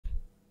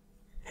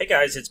Hey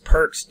guys, it's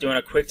Perks doing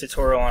a quick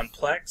tutorial on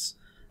Plex.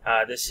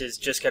 This is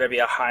just going to be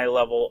a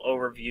high-level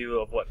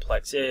overview of what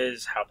Plex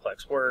is, how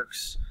Plex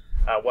works,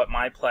 what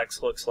my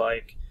Plex looks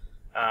like.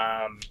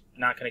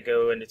 Not going to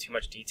go into too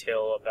much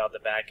detail about the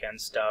back-end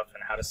stuff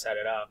and how to set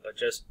it up, but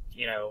just,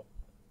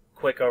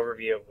 quick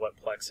overview of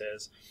what Plex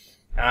is.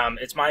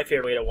 It's my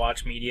favorite way to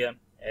watch media.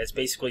 It's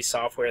basically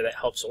software that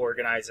helps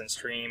organize and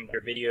stream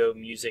your video,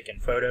 music,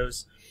 and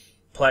photos.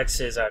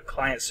 Plex is a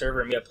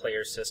client-server media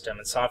player system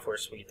and software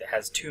suite that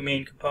has two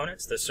main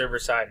components, the server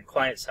side and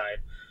client side.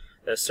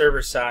 The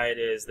server side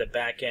is the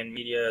back-end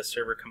media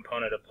server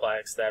component of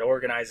Plex that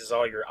organizes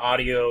all your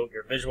audio,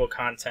 your visual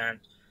content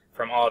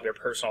from all of your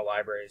personal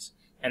libraries.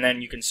 And then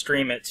you can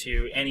stream it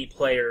to any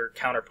player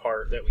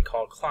counterpart that we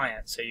call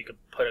client. So you could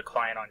put a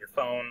client on your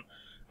phone,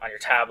 on your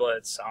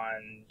tablets,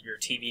 on your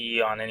TV,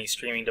 on any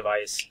streaming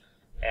device,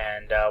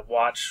 and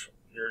watch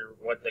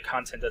the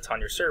content that's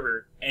on your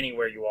server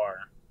anywhere you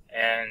are.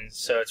 And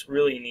so it's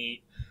really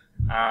neat.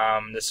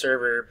 The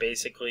server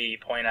basically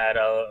point at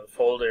a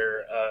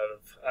folder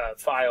of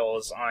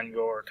files on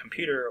your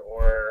computer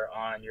or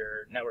on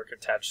your network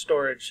attached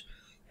storage,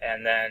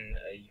 and then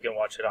you can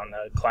watch it on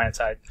the client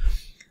side.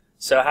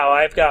 So how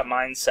I've got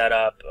mine set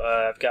up,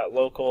 I've got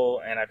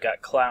local and I've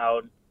got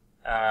cloud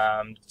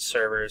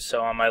servers.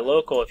 So on my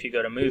local, if you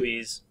go to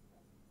movies,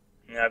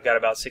 I've got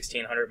about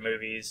 1,600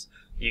 movies.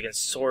 You can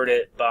sort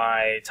it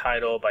by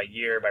title, by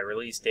year, by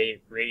release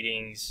date,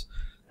 ratings,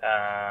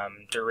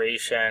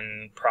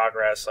 duration,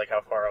 progress, like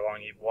how far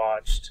along you've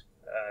watched,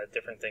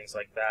 different things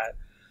like that.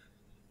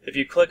 If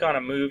you click on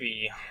a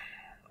movie,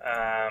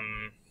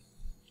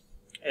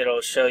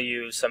 it'll show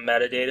you some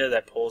metadata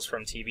that pulls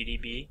from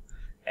TVDB,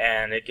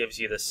 and it gives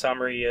you the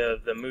summary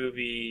of the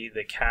movie,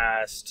 the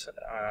cast,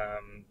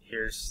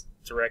 here's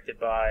directed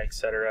by,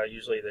 etc.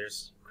 Usually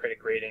there's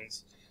critic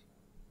ratings.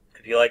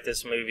 If you like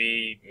this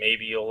movie,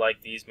 maybe you'll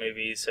like these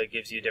movies, so it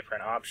gives you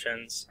different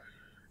options.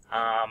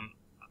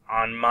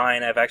 On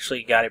mine, I've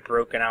actually got it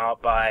broken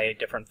out by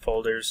different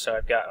folders. So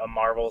I've got a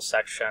Marvel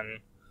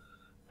section,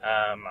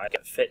 I've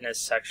got fitness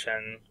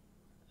section,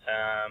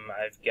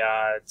 I've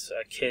got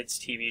a kids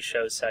TV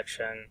show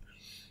section.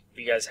 If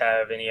you guys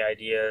have any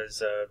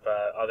ideas of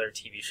other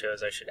TV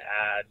shows I should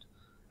add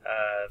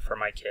for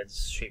my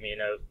kids, shoot me a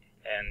note,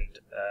 and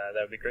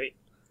that would be great.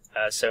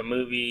 So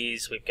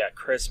movies, we've got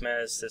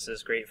Christmas. This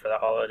is great for the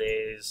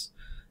holidays.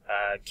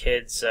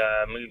 Kids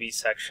movie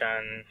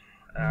section.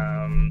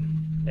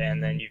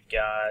 And then you've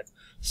got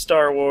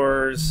Star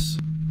Wars,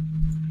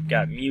 you've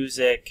got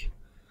music,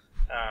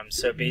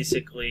 so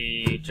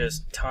basically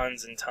just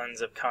tons and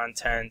tons of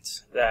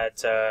content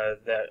that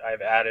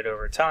I've added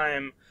over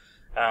time,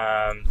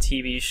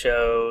 TV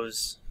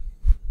shows,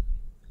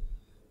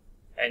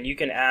 and you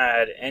can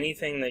add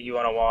anything that you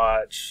want to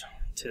watch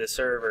to the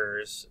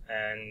servers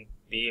and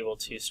be able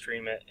to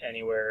stream it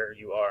anywhere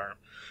you are.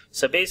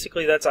 So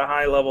basically that's a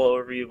high-level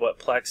overview of what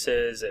Plex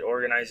is. It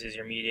organizes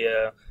your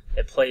media.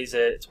 It plays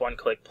it, it's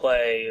one-click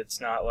play. It's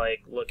not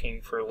like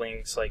looking for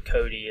links like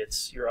Cody.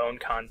 It's your own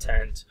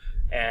content,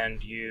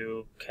 and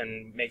you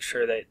can make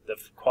sure that the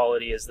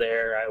quality is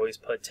there. I always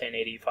put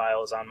 1080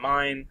 files on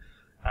mine.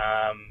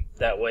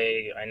 That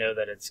way I know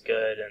that it's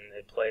good and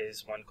it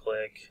plays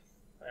one-click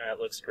and it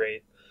looks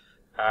great.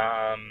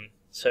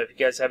 So if you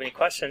guys have any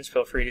questions,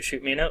 feel free to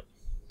shoot me a note.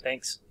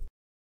 Thanks.